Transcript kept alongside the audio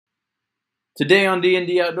Today on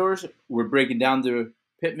D&D Outdoors, we're breaking down the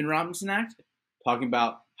Pittman-Robinson Act, talking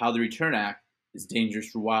about how the Return Act is dangerous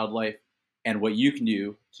for wildlife, and what you can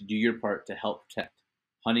do to do your part to help protect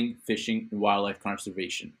hunting, fishing, and wildlife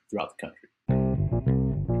conservation throughout the country.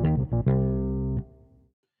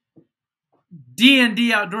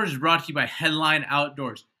 D&D Outdoors is brought to you by Headline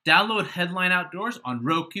Outdoors. Download Headline Outdoors on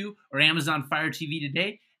Roku or Amazon Fire TV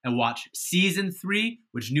today and watch Season 3,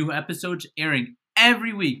 which new episodes airing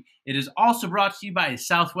every week. It is also brought to you by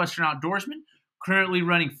Southwestern Outdoorsman, currently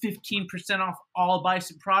running 15% off all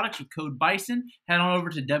Bison products with code BISON. Head on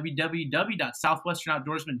over to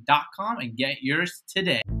www.southwesternoutdoorsman.com and get yours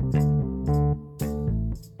today.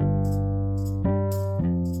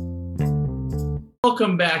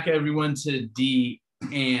 Welcome back, everyone, to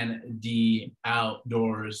D&D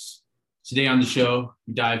Outdoors. Today on the show,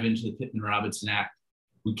 we dive into the Pittman-Robinson Act.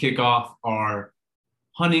 We kick off our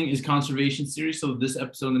Hunting is Conservation series. So this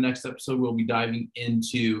episode and the next episode, we'll be diving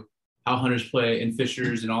into how hunters play and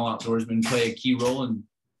fishers and all outdoorsmen play a key role in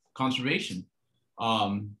conservation.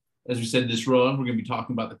 As we said this role, we're going to be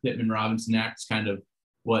talking about the Pittman-Robinson Act. It's kind of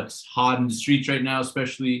what's hot in the streets right now,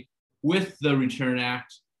 especially with the Return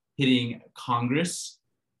Act hitting Congress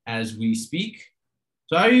as we speak.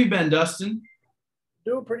 So how have you been, Dustin?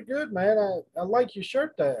 Doing pretty good, man. I like your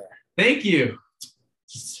shirt there. Thank you.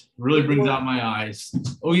 Just really brings out my eyes.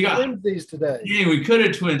 Oh, you got these today. Yeah, we could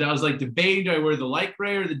have twinned. I was like debating, do I wear the light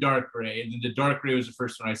gray or the dark gray? And then the dark gray was the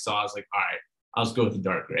first one I saw. I was like, all right, I'll just go with the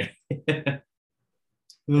dark gray.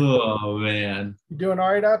 Oh, man. You doing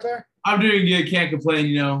all right out there? I'm doing good. Can't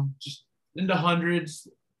complain, just in the hundreds.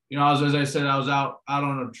 As I said, I was out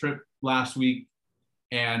on a trip last week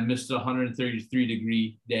and missed a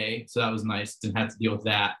 133-degree day. So that was nice. Didn't have to deal with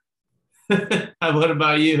that. What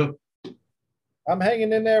about you? I'm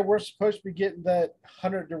hanging in there. We're supposed to be getting that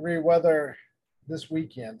 100-degree weather this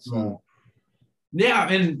weekend. So, yeah,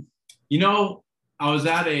 and I was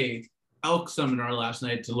at a elk seminar last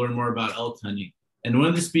night to learn more about elk hunting, and one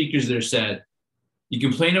of the speakers there said, "You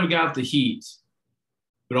complain about the heat,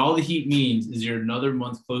 but all the heat means is you're another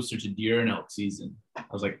month closer to deer and elk season." I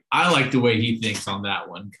was like, I like the way he thinks on that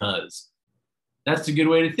one because that's a good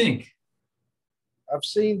way to think. I've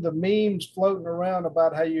seen the memes floating around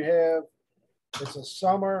about how you have. It's a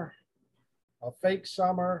summer, a fake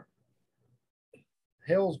summer,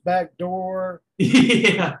 hell's back door,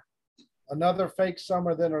 yeah, another fake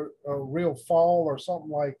summer, then a real fall or something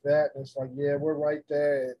like that. And it's like, yeah, we're right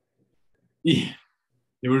there. Yeah,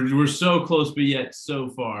 we're so close, but yet so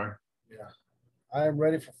far. Yeah, I am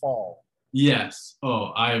ready for fall. Yes.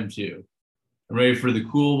 Oh, I am too. I'm ready for the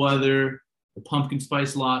cool weather, the pumpkin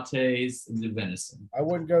spice lattes, and the venison. I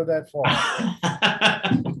wouldn't go that far.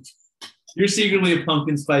 You're secretly a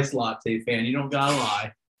pumpkin spice latte fan. You don't gotta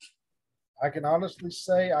lie. I can honestly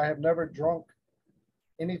say I have never drunk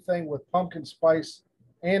anything with pumpkin spice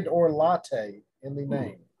and or latte in the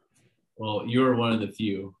name. Well, you're one of the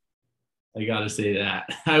few. I gotta say that.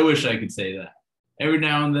 I wish I could say that. Every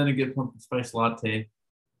now and then a good pumpkin spice latte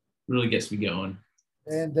really gets me going.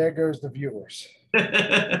 And there goes the viewers.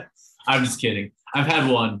 I'm just kidding. I've had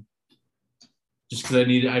one just because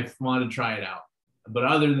I wanted to try it out. But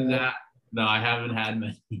other than that, no, I haven't had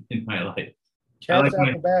many in my life. Cat's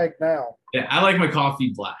out the bag now. Yeah, I like my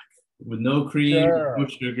coffee black with no cream, no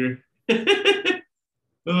sugar.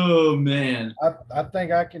 Oh, man. I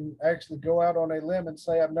think I can actually go out on a limb and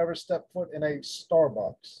say I've never stepped foot in a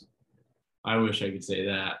Starbucks. I wish I could say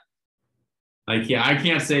that. I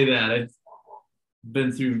can't say that. I've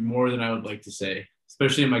been through more than I would like to say,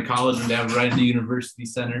 especially in my college and down right in the university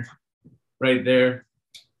center right there.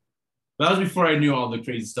 That was before I knew all the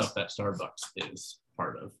crazy stuff that Starbucks is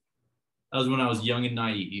part of. That was when I was young and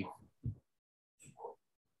naive.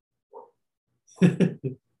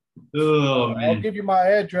 Oh, man. I'll give you my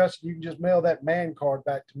address. You can just mail that man card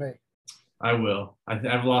back to me. I will. I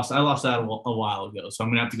lost that a while ago, so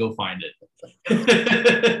I'm gonna have to go find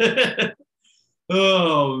it.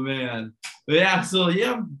 Oh, man. But yeah. So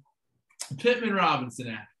yeah, Pittman-Robinson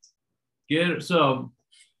Act. Good. So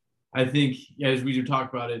I think as we do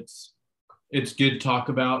talk about it, it's good to talk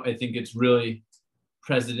about. I think it's really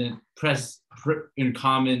in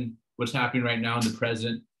common what's happening right now in the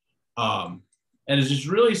present. And it's just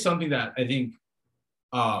really something that I think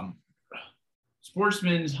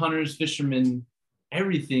sportsmen, hunters, fishermen,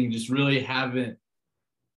 everything just really haven't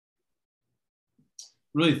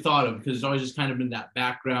really thought of because it's always just kind of in that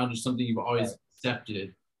background, just something you've always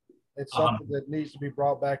accepted. It's something that needs to be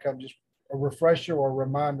brought back up, just a refresher or a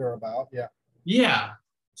reminder about. Yeah. Yeah.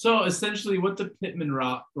 So essentially what the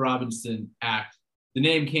Pittman-Robinson Act, the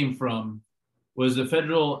name came from was the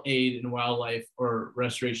Federal Aid and Wildlife or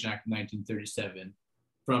Restoration Act of 1937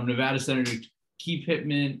 from Nevada Senator Keith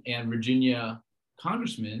Pittman and Virginia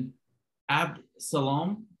Congressman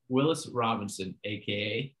Absalom Willis Robinson,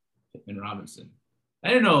 aka Pittman Robinson. I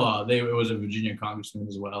didn't know it was a Virginia congressman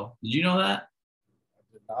as well. Did you know that? I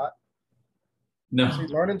did not. No.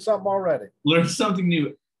 See, learning something already. Learn something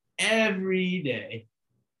new every day.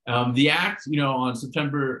 The act, on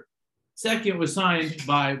September 2nd was signed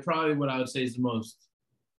by probably what I would say is the most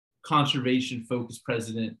conservation-focused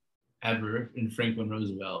president ever in Franklin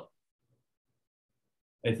Roosevelt.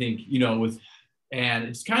 I think, and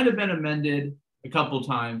it's kind of been amended a couple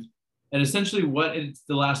times. And essentially what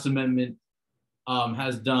the last amendment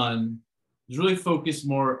has done is really focus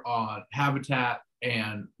more on habitat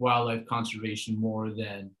and wildlife conservation more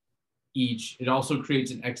than each. It also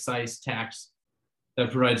creates an excise tax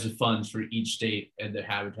that provides the funds for each state and their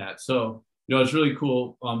habitat. So, it's really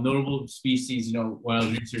cool. Notable species, when I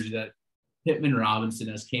was researching that, Pittman Robinson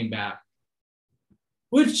has came back,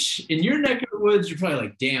 which in your neck of the woods, you're probably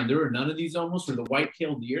like, damn, there were none of these almost for the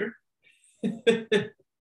white-tailed deer.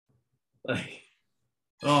 Like,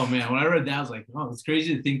 oh man, when I read that, I was like, oh, it's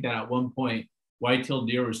crazy to think that at one point, white-tailed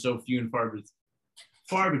deer were so few and far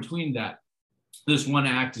between that this one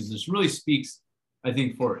act this really speaks, I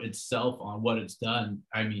think, for itself on what it's done.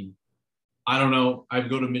 I mean, I don't know. I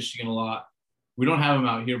go to Michigan a lot. We don't have them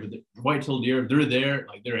out here, but the white-tailed deer, they're there,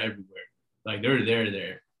 like they're everywhere. Like they're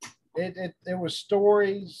there. It was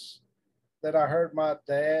stories that I heard my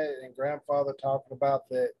dad and grandfather talking about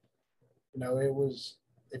that, it was,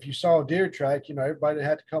 if you saw a deer track, everybody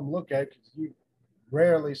had to come look at it because you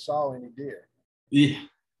rarely saw any deer. Yeah.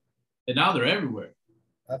 And now they're everywhere.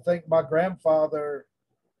 I think my grandfather,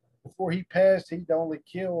 before he passed, he'd only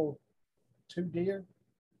killed 2 deer.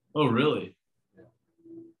 Oh, really? Yeah.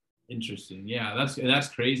 Interesting. Yeah, that's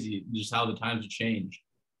crazy, just how the times have changed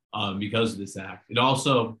because of this act. It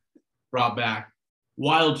also brought back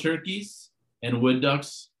wild turkeys and wood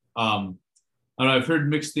ducks. I don't know, I've heard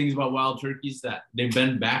mixed things about wild turkeys, that they've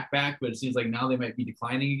been back, but it seems like now they might be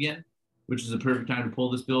declining again, which is the perfect time to pull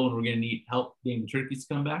this bill, and we're going to need help getting the turkeys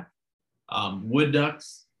to come back. Wood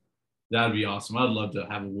ducks, that would be awesome. I'd love to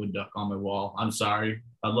have a wood duck on my wall. I'm sorry.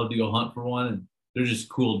 I'd love to go hunt for one, and they're just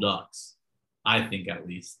cool ducks, I think, at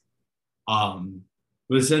least. But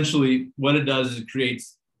essentially what it does is it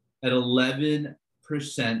creates an 11%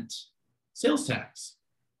 sales tax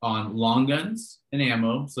on long guns and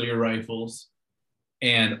ammo, so your rifles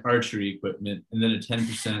and archery equipment, and then a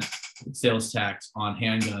 10% sales tax on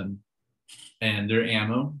handgun and their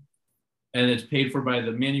ammo. And it's paid for by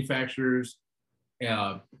the manufacturers,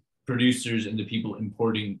 producers, and the people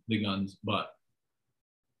importing the guns. But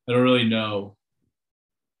I don't really know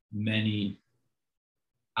many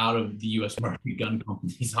out of the U.S. market gun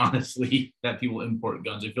companies, honestly, that people import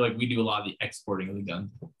guns. I feel like we do a lot of the exporting of the guns.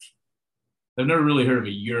 I've never really heard of a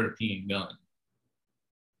European gun.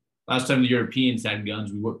 Last time the Europeans had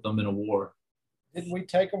guns, we whipped them in a war. Didn't we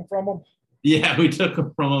take them from them? Yeah, we took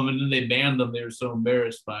them from them, and then they banned them. They were so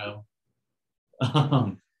embarrassed by them.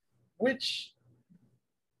 Which,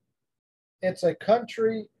 it's a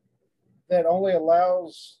country that only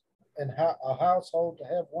allows a household to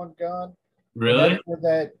have one gun. Really?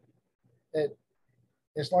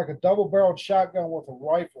 It's like a double-barreled shotgun with a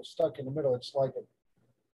rifle stuck in the middle. It's like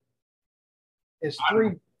it's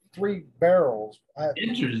three barrels.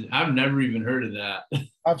 Interesting. I've never even heard of that.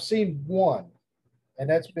 I've seen one, and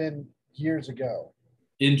that's been years ago.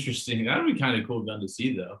 Interesting. That would be kind of cool gun to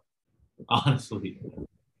see, though. Honestly.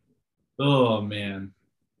 Oh man.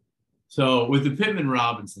 So with the Pittman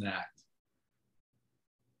Robinson Act,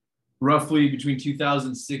 roughly between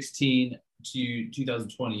 2016 to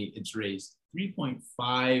 2020, it's raised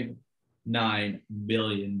 $3.59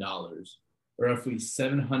 billion, roughly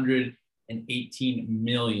 $718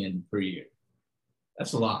 million per year.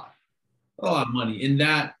 That's a lot of money. In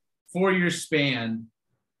that 4-year span,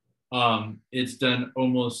 it's done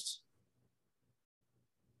almost,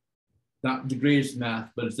 not the greatest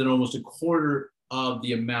math, but it's done almost a quarter of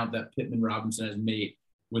the amount that Pittman Robinson has made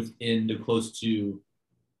within the close to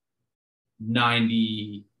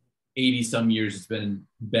 90, 80 some years it's been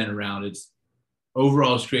around. It's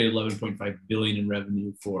overall it's created 11.5 billion in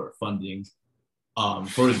revenue for funding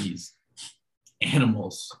for these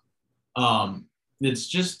animals.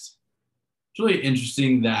 It's really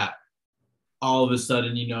interesting that all of a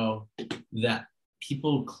sudden, that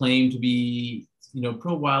people claim to be,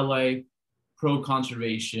 pro wildlife, pro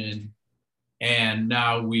conservation, and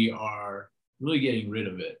now we are really getting rid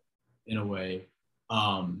of it in a way.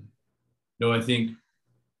 I think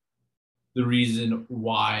the reason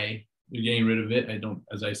why They're getting rid of it. I don't,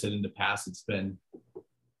 as I said in the past, it's been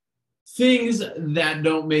things that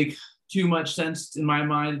don't make too much sense in my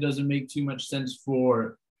mind. It doesn't make too much sense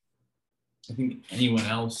for, I think, anyone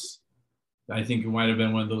else. I think it might have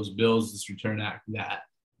been one of those bills, this Return Act, that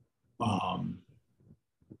kind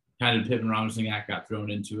of Pittman Robertson Act got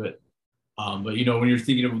thrown into it. But, you know, when you're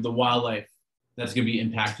thinking of the wildlife that's going to be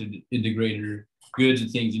impacted into greater goods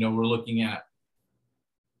and things, you know, we're looking at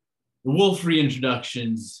the wolf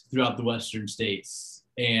reintroductions throughout the Western states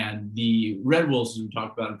and the red wolves, as we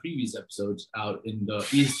talked about in previous episodes, out in the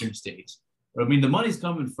Eastern states. I mean, the money's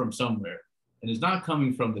coming from somewhere, and it's not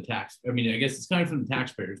coming from the tax. I mean, I guess it's coming from the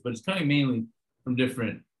taxpayers, but it's coming mainly from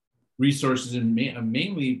different resources and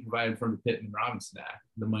mainly provided from the Pittman Robertson Act,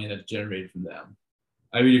 the money that's generated from them.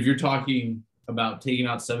 I mean, if you're talking about taking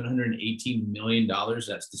out $718 million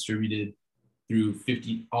that's distributed through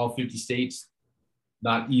all 50 states,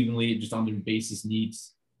 not evenly, just on their basis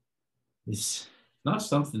needs, it's not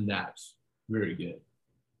something that's very good.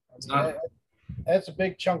 It's not. That's a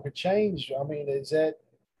big chunk of change. I mean,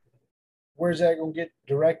 where's that going to get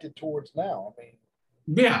directed towards now? I mean,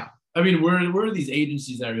 yeah. I mean, where are these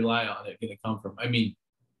agencies that rely on it going to come from? I mean,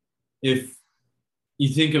 if you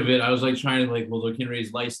think of it, I was like trying to well, they can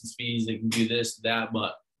raise license fees, they can do this, that,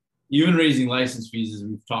 but even raising license fees, as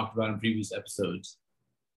we've talked about in previous episodes,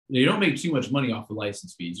 you don't make too much money off the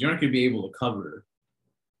license fees. You're not going to be able to cover,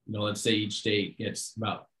 you know, let's say each state gets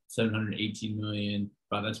about 718 million,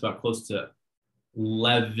 that's about close to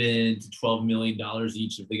 11 to 12 million dollars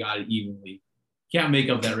each if they got it evenly. Can't make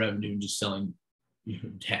up that revenue just selling, you know,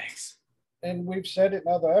 tags. And we've said it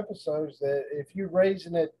in other episodes that if you're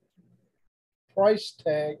raising it price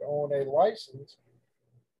tag on a license,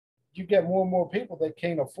 you get more and more people that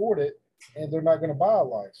can't afford it, and they're not going to buy a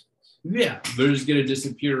license. Yeah, they're just going to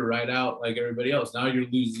disappear right out like everybody else. Now you're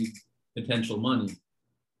losing potential money.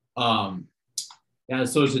 Yeah,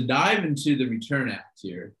 so to dive into the Return Act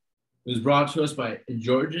here, it was brought to us by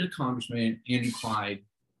Georgia Congressman Andrew Clyde,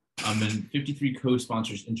 and 53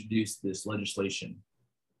 co-sponsors introduced this legislation.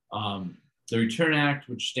 The Return Act,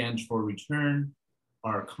 which stands for Return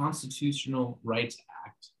Our Constitutional Rights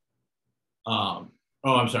Act. The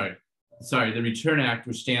Return Act,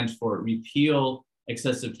 which stands for Repeal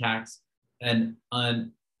Excessive Tax and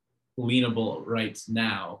Unalienable Rights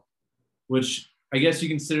Now, which I guess you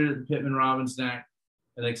consider the Pittman Robertson Act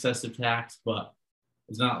an excessive tax, but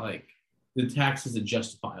it's not like the tax is a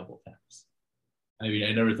justifiable tax. I mean,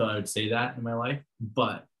 I never thought I would say that in my life,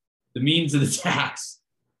 but the means of the tax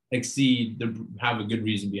have a good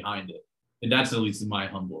reason behind it. And that's at least in my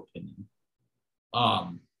humble opinion.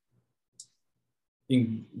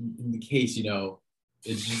 In the case, you know,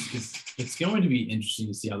 it's going to be interesting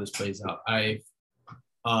to see how this plays out. I've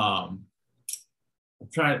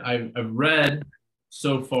read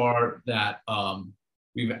so far that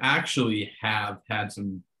we've actually have had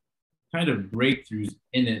some kind of breakthroughs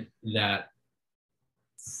in it, that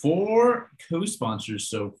 4 co-sponsors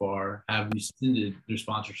so far have rescinded their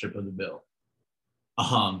sponsorship of the bill.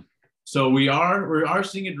 So we are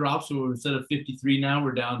seeing it drop. So instead of 53 now,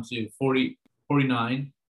 we're down to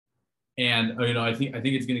 49. And you know, I think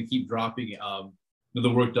it's going to keep dropping. With the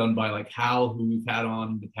work done by like Hal, who we've had on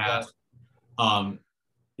in the past.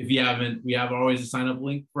 If you haven't, we have always a sign up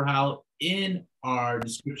link for Hal in our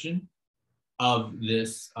description of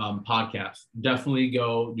this podcast. Definitely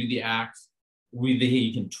go do the acts.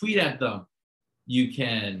 You can tweet at them. You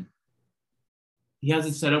can. He has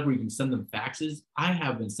it set up where you can send them faxes. I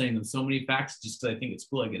have been sending them so many faxes just because I think it's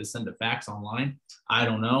cool. I get to send a fax online. I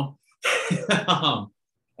don't know.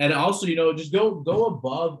 And also, you know, just go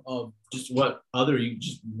above of just what you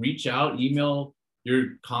just reach out, email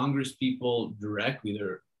your Congress people directly.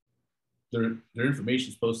 Their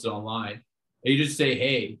information is posted online. And you just say,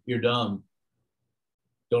 hey, you're dumb.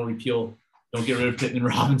 Don't repeal. Don't get rid of Pittman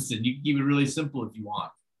Robertson. You can keep it really simple if you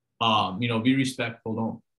want. You know, be respectful.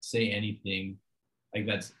 Don't say anything like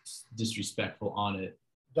that's disrespectful on it.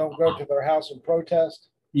 Don't go to their house and protest.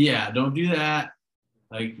 Yeah, don't do that.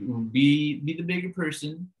 Like, be the bigger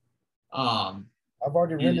person. I've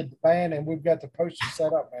already rented the van and we've got the poster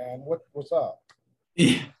set up, man. What's up?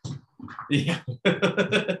 Yeah.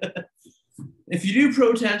 If you do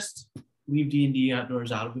protest, leave D&D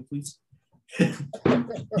Outdoors out of it, please.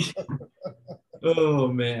 Oh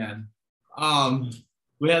man. Well,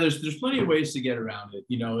 yeah, there's plenty of ways to get around it.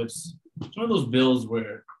 You know, it's one of those bills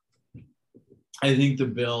where I think the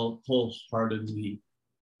bill wholeheartedly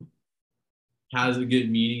has a good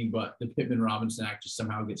meaning, but the Pittman Robertson Act just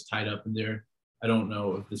somehow gets tied up in there. I don't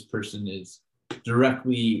know if this person is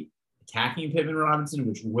directly attacking Pittman Robertson,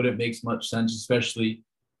 which wouldn't make much sense, especially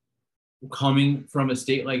coming from a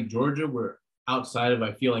state like Georgia, where outside of,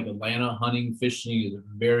 I feel like Atlanta, hunting, fishing is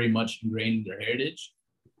very much ingrained in their heritage.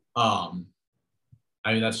 Um,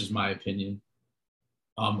 I mean, that's just my opinion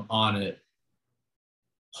on it.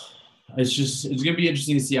 It's going to be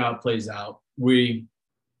interesting to see how it plays out. We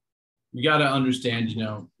got to understand,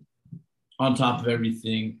 on top of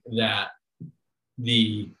everything, that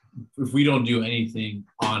if we don't do anything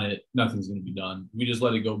on it, nothing's going to be done. We just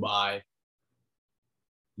let it go by.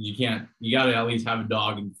 You got to at least have a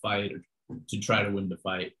dog in the fight or to try to win the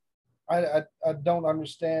fight. I don't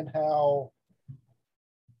understand how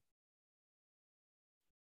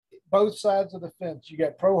both sides of the fence, you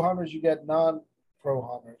got pro hunters, you got non-pro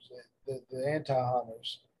hunters, the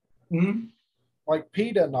anti-hunters. Mm-hmm. Like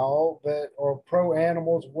PETA and all that are pro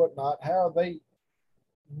animals, whatnot, how are they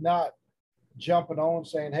not jumping on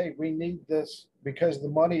saying, hey, we need this because the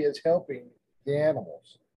money is helping the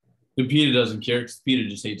animals? The PETA doesn't care because PETA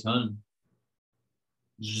just hates hunting.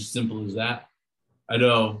 It's just simple as that. I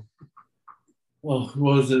know. Well, who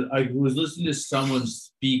was it? I was listening to someone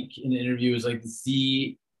speak in an interview. It was like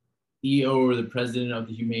the CEO or the president of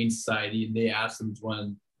the Humane Society, and they asked him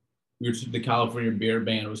when the California bear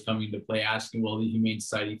ban was coming into play, asking, will the Humane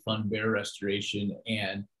Society fund bear restoration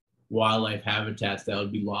and wildlife habitats that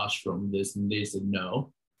would be lost from this? And they said,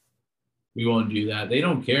 no, we won't do that. They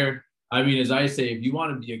don't care. I mean, as I say, if you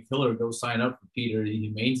want to be a killer, go sign up for PETA or the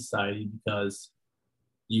Humane Society, because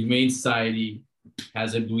the Humane Society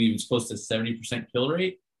has, I believe, it's close to 70% kill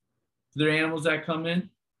rate for their animals that come in.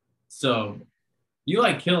 So you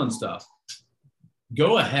like killing stuff,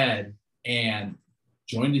 go ahead and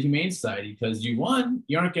join the Humane Society, because you aren't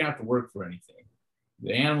going to have to work for anything.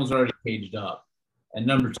 The animals are already caged up. And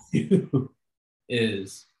number two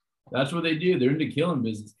is that's what they do. They're into killing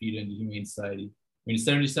business, PETA and the Humane Society. I mean,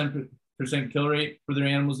 77% kill rate for their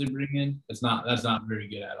animals they bring in, that's not very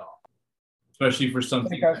good at all. Especially for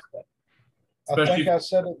something. I think I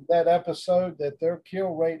said in that episode that their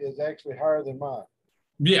kill rate is actually higher than mine.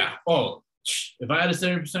 Yeah. Oh, if I had a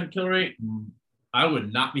 70% kill rate, I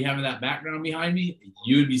would not be having that background behind me.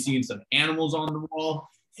 You would be seeing some animals on the wall.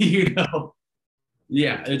 Yeah,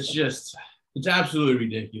 it's absolutely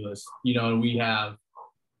ridiculous. And we have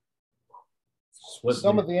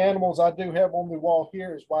some of the animals I do have on the wall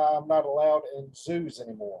here is why I'm not allowed in zoos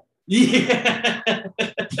anymore. Yeah.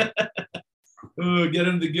 Ooh, get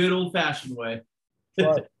them the good old-fashioned way.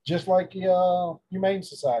 Right. Just like the Humane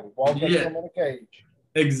Society. Walk up to them in a cage.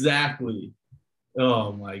 Exactly.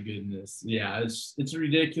 Oh my goodness. Yeah, it's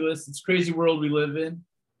ridiculous. It's a crazy world we live in.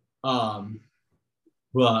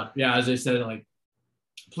 But yeah, as I said, like,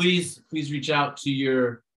 please reach out to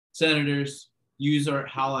your senators. Use our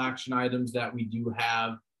HAL action items that we do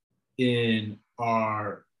have in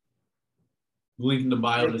our link in the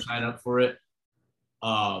bio to sign up for it.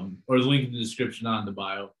 Or the link in the description on the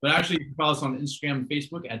bio. But actually, you can follow us on Instagram and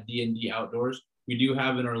Facebook at DND Outdoors. We do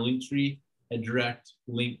have in our link tree a direct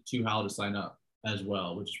link to how to sign up as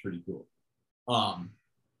well, which is pretty cool.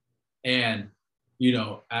 And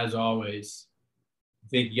as always,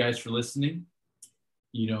 thank you guys for listening.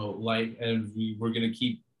 And we're gonna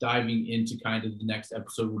keep diving into kind of the next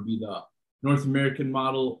episode will be the North American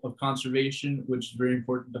model of conservation, which is very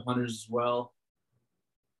important to hunters as well.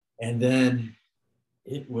 And then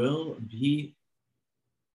it will be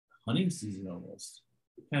hunting season almost.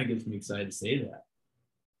 It kind of gets me excited to say that.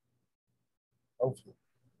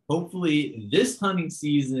 Hopefully this hunting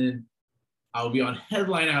season, I'll be on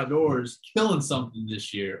Headline Outdoors killing something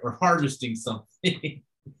this year or harvesting something.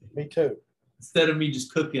 Me too. Instead of me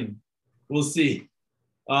just cooking. We'll see.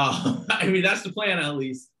 I mean, that's the plan at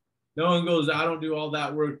least. No one goes, I don't do all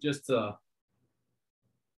that work just to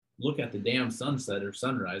look at the damn sunset or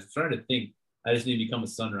sunrise. I'm trying to think. I just need to become a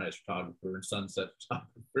sunrise photographer and sunset photographer.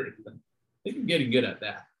 I think I'm getting good at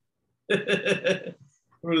that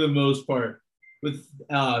for the most part. But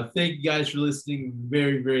thank you guys for listening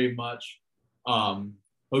very, very much. Hope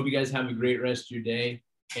you guys have a great rest of your day.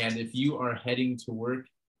 And if you are heading to work,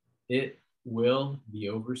 it will be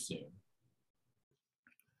over soon.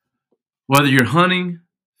 Whether you're hunting,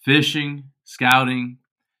 fishing, scouting,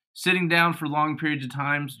 sitting down for long periods of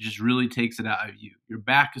times just really takes it out of you. Your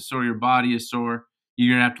back is sore, your body is sore.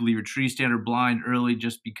 You're going to have to leave your tree stand or blind early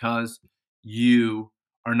just because you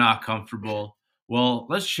are not comfortable. Well,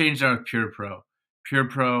 let's change that with Pure Pro. Pure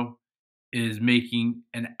Pro is making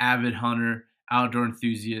an avid hunter, outdoor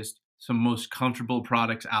enthusiast, some most comfortable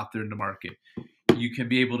products out there in the market. You can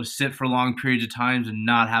be able to sit for long periods of times and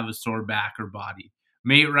not have a sore back or body.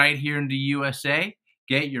 Made right here in the USA.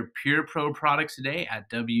 Get your Pure Pro products today at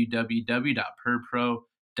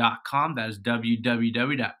www.purpro.com. That is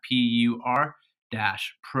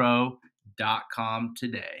www.pur-pro.com. www.huntingandfishing.com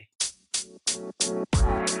today.